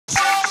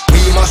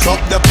mash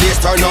up the place,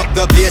 turn up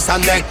the bass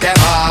and make them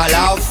all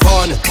have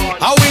fun.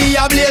 How we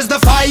ablaze the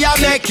fire,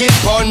 make it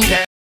fun.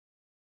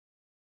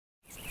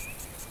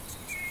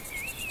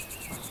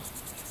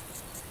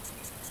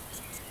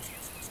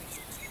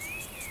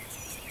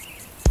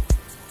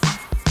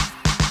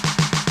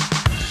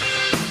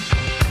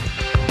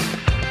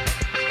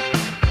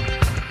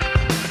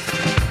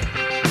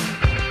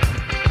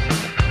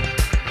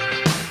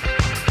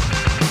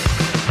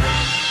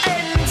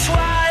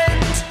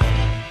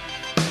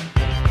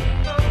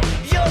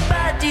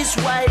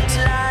 White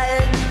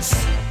lines,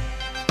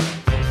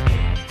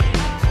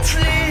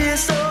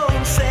 fleas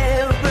on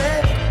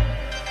fabric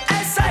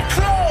as I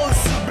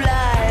close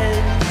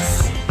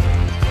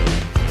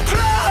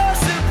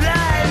the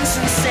blinds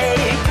and say,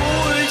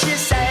 "Pull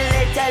just a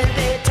little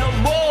bit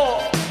more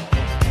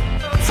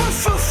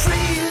for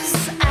freeze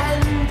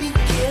and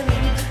begin."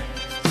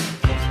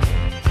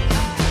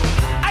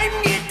 I'm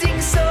getting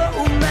so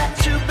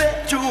much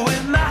better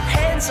with my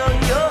hands on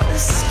your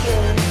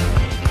skin.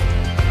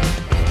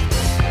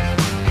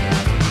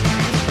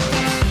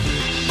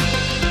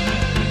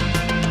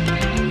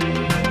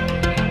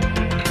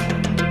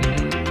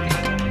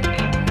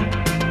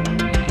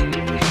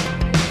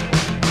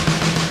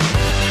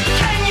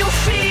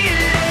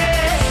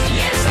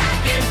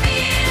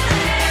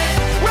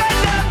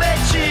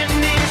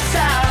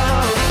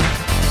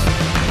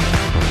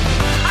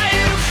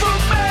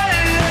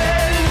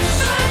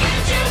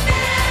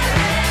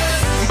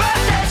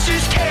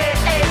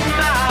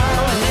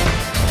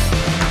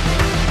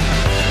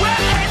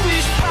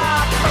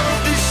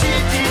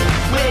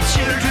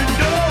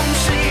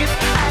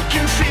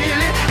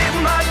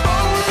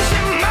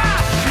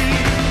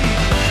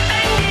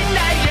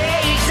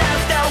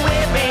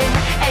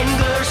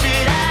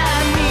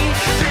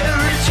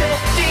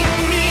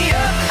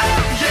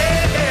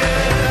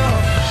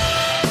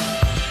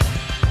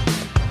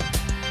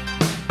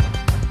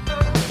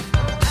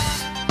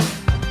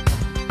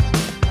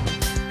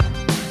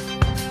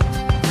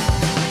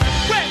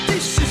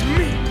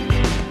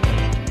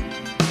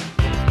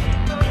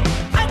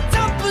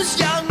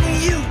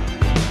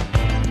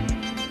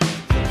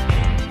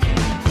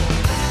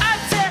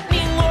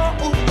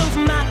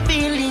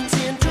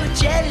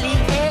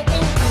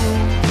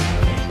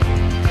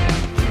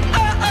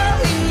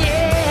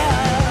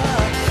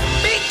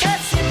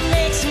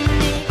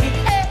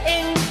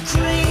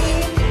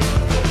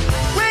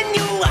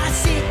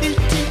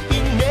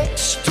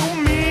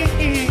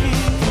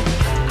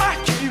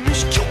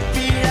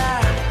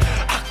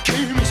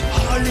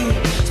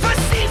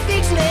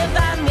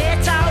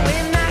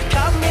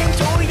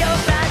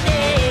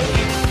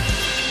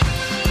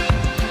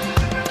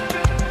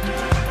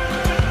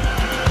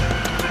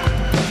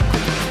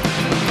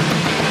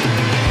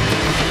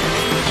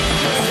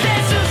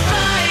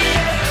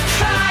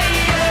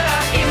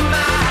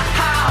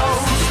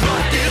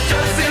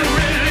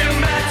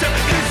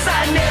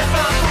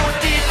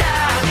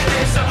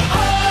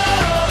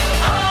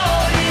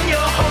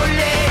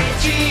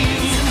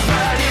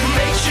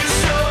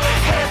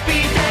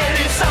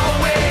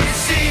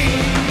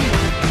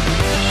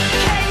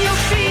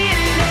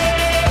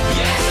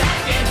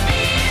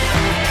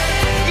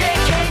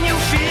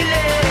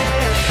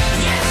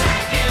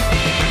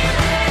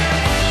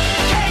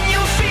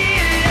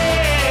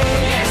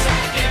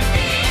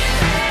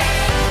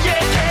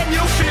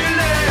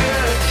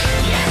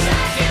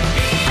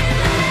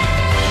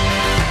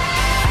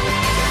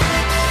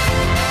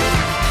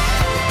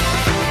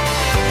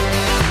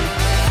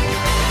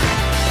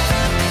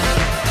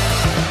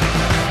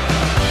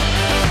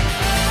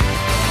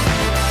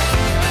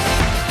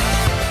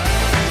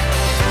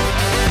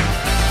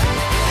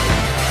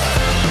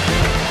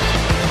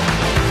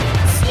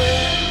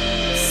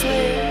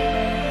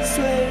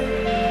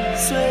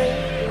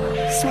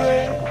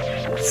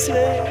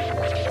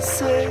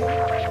 Say,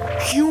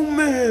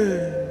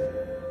 human.